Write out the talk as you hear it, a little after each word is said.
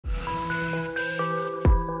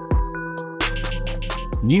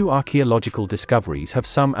New archaeological discoveries have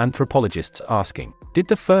some anthropologists asking, did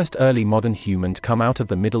the first early modern humans come out of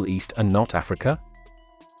the Middle East and not Africa?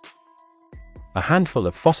 A handful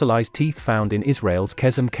of fossilized teeth found in Israel's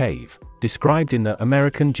Qesem cave, described in the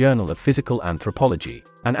American Journal of Physical Anthropology,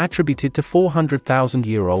 and attributed to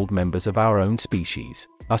 400,000-year-old members of our own species,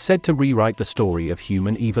 are said to rewrite the story of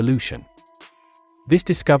human evolution. This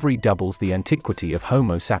discovery doubles the antiquity of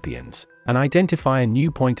Homo sapiens, and identify a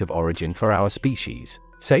new point of origin for our species,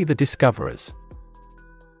 say the discoverers.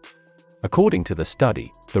 According to the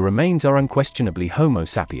study, the remains are unquestionably Homo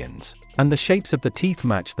sapiens, and the shapes of the teeth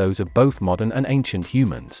match those of both modern and ancient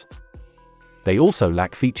humans. They also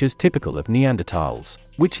lack features typical of Neanderthals,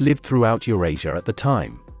 which lived throughout Eurasia at the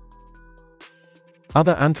time.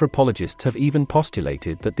 Other anthropologists have even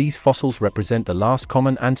postulated that these fossils represent the last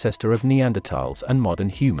common ancestor of Neanderthals and modern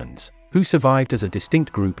humans, who survived as a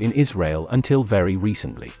distinct group in Israel until very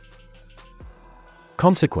recently.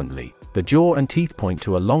 Consequently, the jaw and teeth point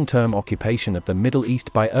to a long-term occupation of the Middle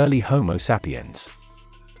East by early Homo sapiens.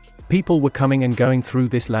 People were coming and going through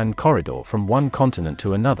this land corridor from one continent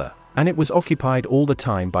to another, and it was occupied all the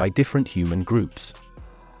time by different human groups.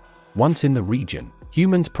 Once in the region,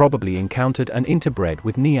 humans probably encountered and interbred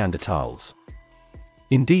with Neanderthals.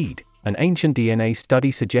 Indeed, an ancient DNA study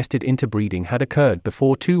suggested interbreeding had occurred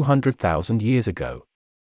before 200,000 years ago.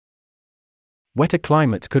 Wetter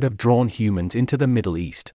climates could have drawn humans into the Middle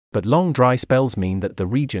East, but long dry spells mean that the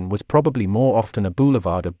region was probably more often a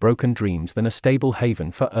boulevard of broken dreams than a stable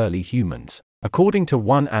haven for early humans, according to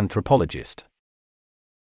one anthropologist.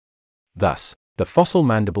 Thus, the fossil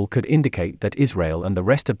mandible could indicate that Israel and the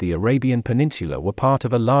rest of the Arabian Peninsula were part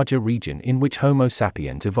of a larger region in which Homo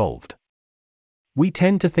sapiens evolved. We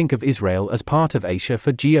tend to think of Israel as part of Asia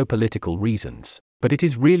for geopolitical reasons, but it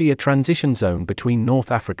is really a transition zone between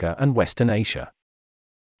North Africa and Western Asia.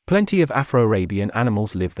 Plenty of Afro-Arabian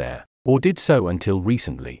animals live there, or did so until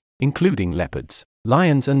recently, including leopards,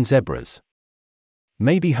 lions and zebras.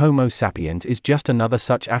 Maybe Homo sapiens is just another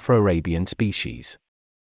such Afro-Arabian species.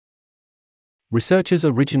 Researchers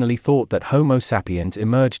originally thought that Homo sapiens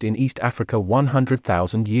emerged in East Africa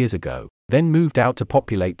 100,000 years ago, then moved out to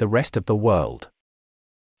populate the rest of the world.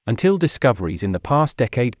 Until discoveries in the past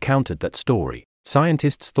decade countered that story,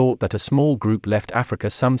 scientists thought that a small group left Africa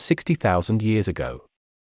some 60,000 years ago.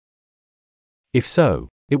 If so,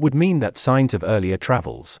 it would mean that signs of earlier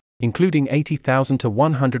travels, including 80,000 to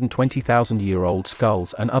 120,000-year-old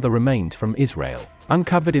skulls and other remains from Israel,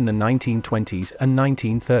 uncovered in the 1920s and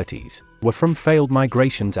 1930s, were from failed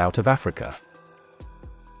migrations out of Africa.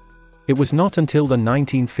 It was not until the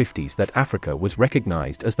 1950s that Africa was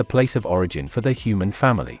recognized as the place of origin for the human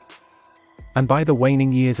family. And by the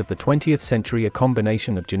waning years of the 20th century, a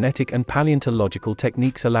combination of genetic and paleontological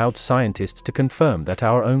techniques allowed scientists to confirm that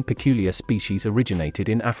our own peculiar species originated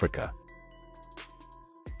in Africa.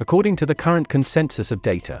 According to the current consensus of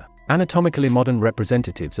data, anatomically modern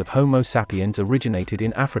representatives of Homo sapiens originated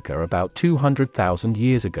in Africa about 200,000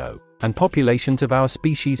 years ago, and populations of our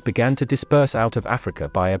species began to disperse out of Africa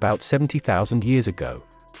by about 70,000 years ago.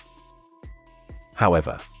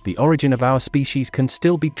 However, the origin of our species can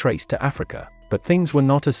still be traced to Africa, but things were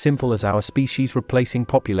not as simple as our species replacing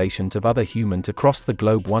populations of other humans across the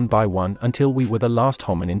globe one by one until we were the last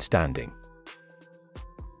hominin standing.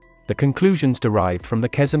 The conclusions derived from the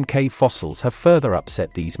Qesem cave fossils have further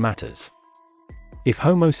upset these matters. If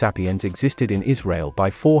Homo sapiens existed in Israel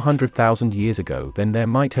by 400,000 years ago, then there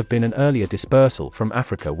might have been an earlier dispersal from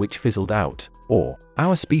Africa which fizzled out, or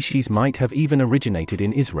our species might have even originated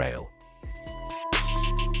in Israel.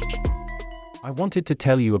 I wanted to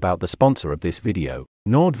tell you about the sponsor of this video,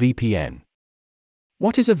 NordVPN.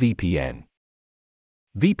 What is a VPN?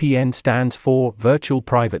 VPN stands for Virtual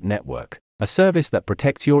Private Network, a service that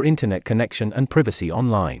protects your internet connection and privacy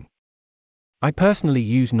online. I personally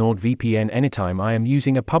use NordVPN anytime I am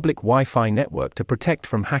using a public Wi-Fi network to protect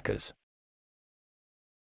from hackers.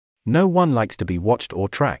 No one likes to be watched or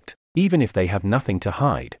tracked, even if they have nothing to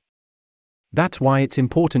hide. That's why it's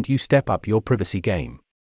important you step up your privacy game.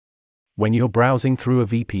 When you're browsing through a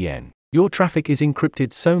VPN, your traffic is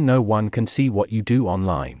encrypted so no one can see what you do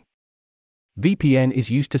online. VPN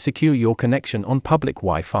is used to secure your connection on public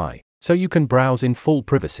Wi-Fi, so you can browse in full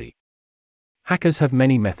privacy. Hackers have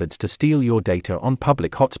many methods to steal your data on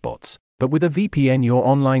public hotspots, but with a VPN your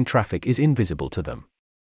online traffic is invisible to them.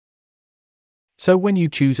 So when you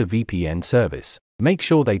choose a VPN service, make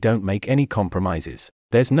sure they don't make any compromises.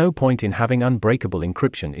 There's no point in having unbreakable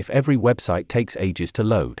encryption if every website takes ages to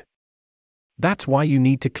load. That's why you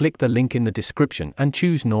need to click the link in the description and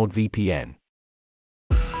choose NordVPN.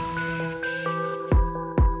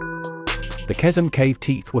 The Qesem cave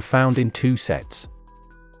teeth were found in two sets.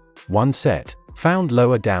 One set, found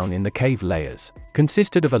lower down in the cave layers,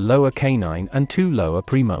 consisted of a lower canine and 2 lower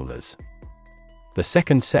premolars. The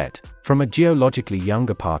second set, from a geologically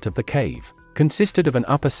younger part of the cave, consisted of an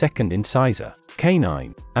upper second incisor,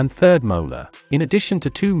 canine, and third molar, in addition to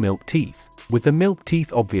 2 milk teeth, with the milk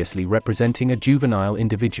teeth obviously representing a juvenile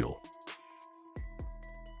individual.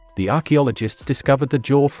 The archaeologists discovered the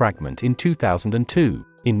jaw fragment in 2002,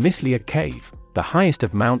 in Mislia Cave, the highest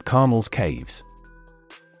of Mount Carmel's caves.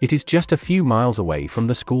 It is just a few miles away from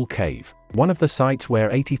the School Cave, one of the sites where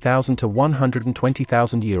 80,000 to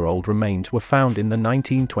 120,000-year-old remains were found in the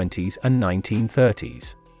 1920s and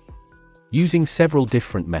 1930s. Using several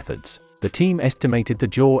different methods, the team estimated the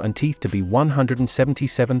jaw and teeth to be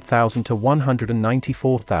 177,000 to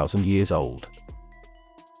 194,000 years old.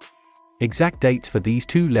 Exact dates for these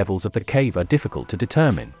 2 levels of the cave are difficult to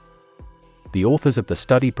determine. The authors of the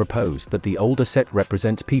study proposed that the older set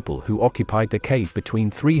represents people who occupied the cave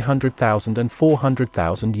between 300,000 and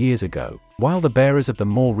 400,000 years ago, while the bearers of the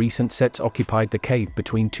more recent sets occupied the cave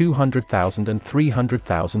between 200,000 and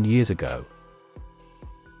 300,000 years ago.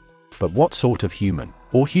 But what sort of human,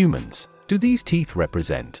 or humans, do these teeth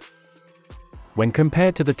represent? When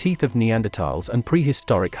compared to the teeth of Neanderthals and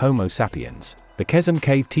prehistoric Homo sapiens, the Qesem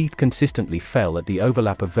cave teeth consistently fell at the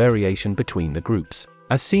overlap of variation between the groups,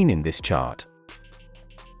 as seen in this chart.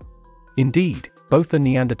 Indeed, both the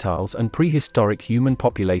Neanderthals and prehistoric human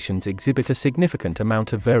populations exhibit a significant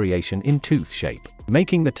amount of variation in tooth shape,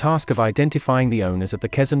 making the task of identifying the owners of the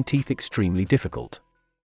Qesem teeth extremely difficult.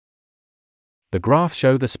 The graphs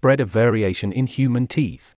show the spread of variation in human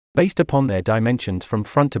teeth, based upon their dimensions from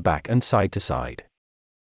front to back and side to side.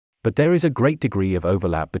 But there is a great degree of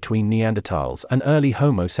overlap between Neanderthals and early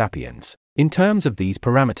Homo sapiens, in terms of these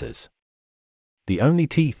parameters. The only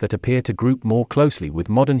teeth that appear to group more closely with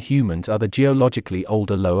modern humans are the geologically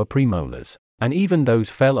older lower premolars, and even those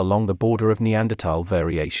fell along the border of Neanderthal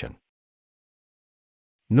variation.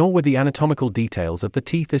 Nor were the anatomical details of the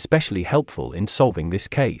teeth especially helpful in solving this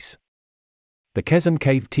case. The Qesem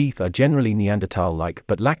cave teeth are generally Neanderthal-like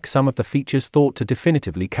but lack some of the features thought to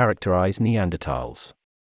definitively characterize Neanderthals.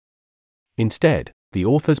 Instead, the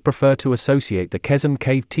authors prefer to associate the Qesem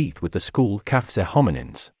cave teeth with the school Qesem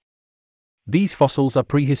hominins. These fossils are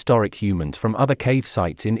prehistoric humans from other cave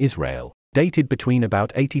sites in Israel, dated between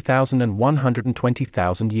about 80,000 and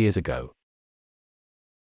 120,000 years ago.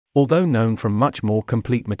 Although known from much more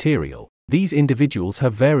complete material, these individuals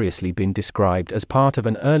have variously been described as part of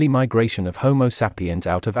an early migration of Homo sapiens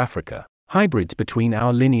out of Africa, hybrids between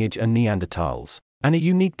our lineage and Neanderthals, and a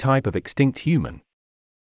unique type of extinct human.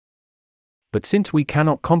 But since we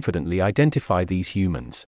cannot confidently identify these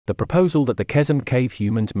humans, the proposal that the Qesem cave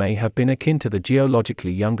humans may have been akin to the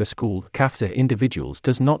geologically younger school Qesem individuals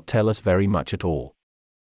does not tell us very much at all.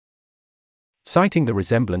 Citing the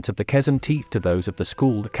resemblance of the Qesem teeth to those of the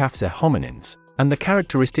school Qesem hominins, and the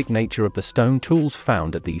characteristic nature of the stone tools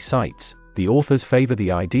found at these sites, the authors favor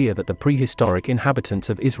the idea that the prehistoric inhabitants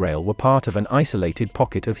of Israel were part of an isolated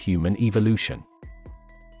pocket of human evolution.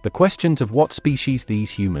 The questions of what species these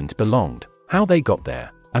humans belonged, how they got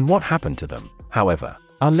there, and what happened to them, however,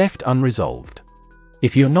 are left unresolved.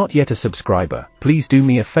 If you're not yet a subscriber, please do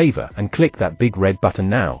me a favor and click that big red button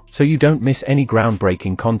now, so you don't miss any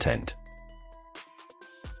groundbreaking content.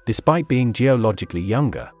 Despite being geologically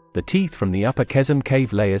younger, the teeth from the upper Qesem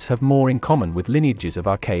cave layers have more in common with lineages of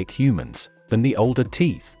archaic humans than the older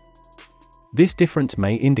teeth. This difference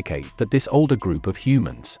may indicate that this older group of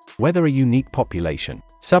humans, whether a unique population,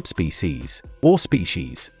 subspecies, or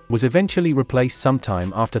species, was eventually replaced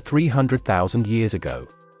sometime after 300,000 years ago.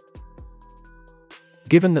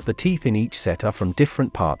 Given that the teeth in each set are from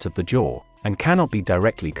different parts of the jaw, and cannot be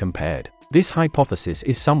directly compared, this hypothesis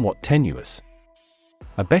is somewhat tenuous.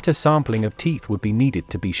 A better sampling of teeth would be needed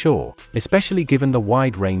to be sure, especially given the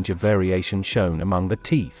wide range of variation shown among the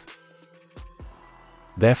teeth.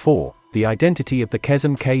 Therefore, the identity of the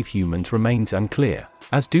Qesem cave humans remains unclear,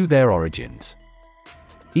 as do their origins.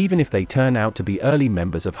 Even if they turn out to be early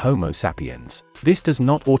members of Homo sapiens, this does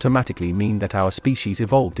not automatically mean that our species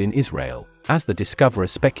evolved in Israel, as the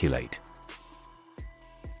discoverers speculate.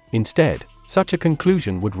 Instead, such a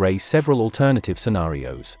conclusion would raise several alternative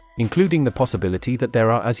scenarios, including the possibility that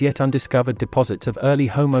there are as yet undiscovered deposits of early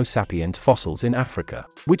Homo sapiens fossils in Africa,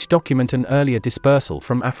 which document an earlier dispersal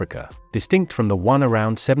from Africa, distinct from the one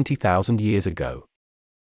around 70,000 years ago.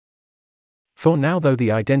 For now, though,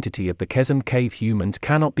 the identity of the Qesem cave humans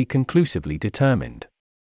cannot be conclusively determined.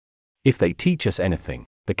 If they teach us anything,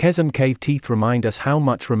 the Qesem cave teeth remind us how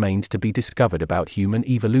much remains to be discovered about human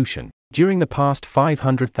evolution during the past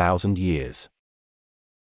 500,000 years.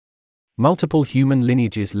 Multiple human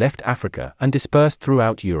lineages left Africa and dispersed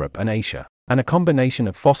throughout Europe and Asia, and a combination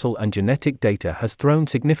of fossil and genetic data has thrown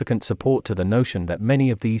significant support to the notion that many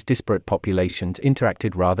of these disparate populations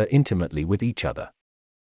interacted rather intimately with each other.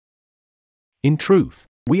 In truth,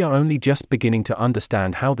 we are only just beginning to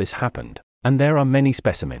understand how this happened, and there are many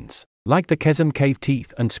specimens, like the Qesem cave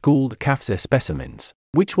teeth and schooled Qesem specimens,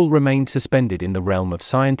 which will remain suspended in the realm of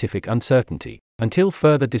scientific uncertainty, until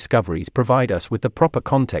further discoveries provide us with the proper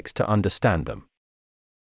context to understand them.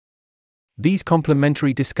 These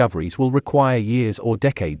complementary discoveries will require years or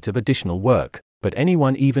decades of additional work, but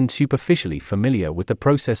anyone even superficially familiar with the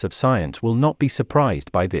process of science will not be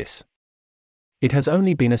surprised by this. It has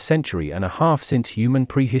only been a century and a half since human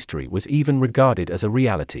prehistory was even regarded as a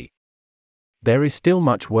reality. There is still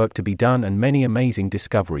much work to be done and many amazing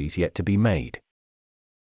discoveries yet to be made.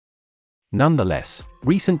 Nonetheless,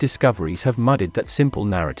 recent discoveries have muddied that simple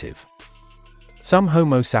narrative. Some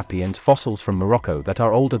Homo sapiens fossils from Morocco that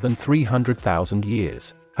are older than 300,000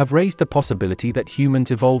 years have raised the possibility that humans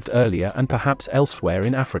evolved earlier and perhaps elsewhere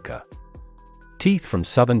in Africa. Teeth from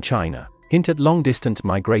southern China hint at long-distance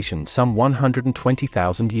migration some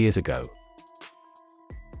 120,000 years ago.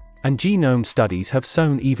 And genome studies have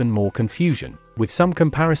sown even more confusion, with some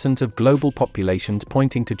comparisons of global populations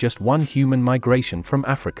pointing to just one human migration from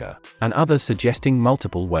Africa, and others suggesting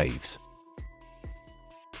multiple waves.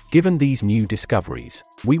 Given these new discoveries,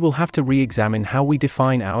 we will have to re-examine how we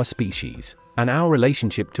define our species, and our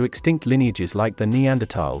relationship to extinct lineages like the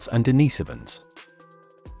Neanderthals and Denisovans.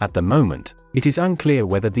 At the moment, it is unclear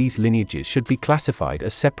whether these lineages should be classified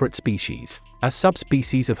as separate species, as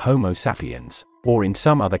subspecies of Homo sapiens, or in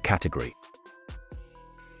some other category.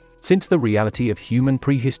 Since the reality of human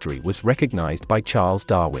prehistory was recognized by Charles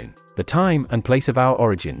Darwin, the time and place of our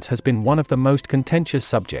origins has been one of the most contentious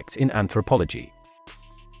subjects in anthropology.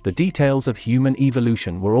 The details of human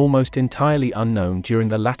evolution were almost entirely unknown during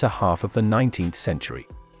the latter half of the 19th century.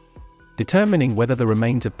 Determining whether the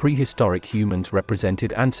remains of prehistoric humans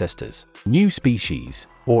represented ancestors, new species,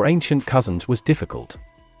 or ancient cousins was difficult.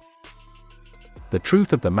 The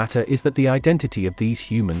truth of the matter is that the identity of these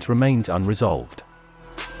humans remains unresolved.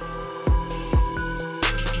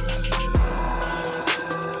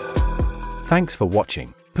 Thanks for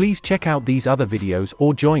watching. Please check out these other videos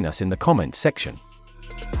or join us in the comments section.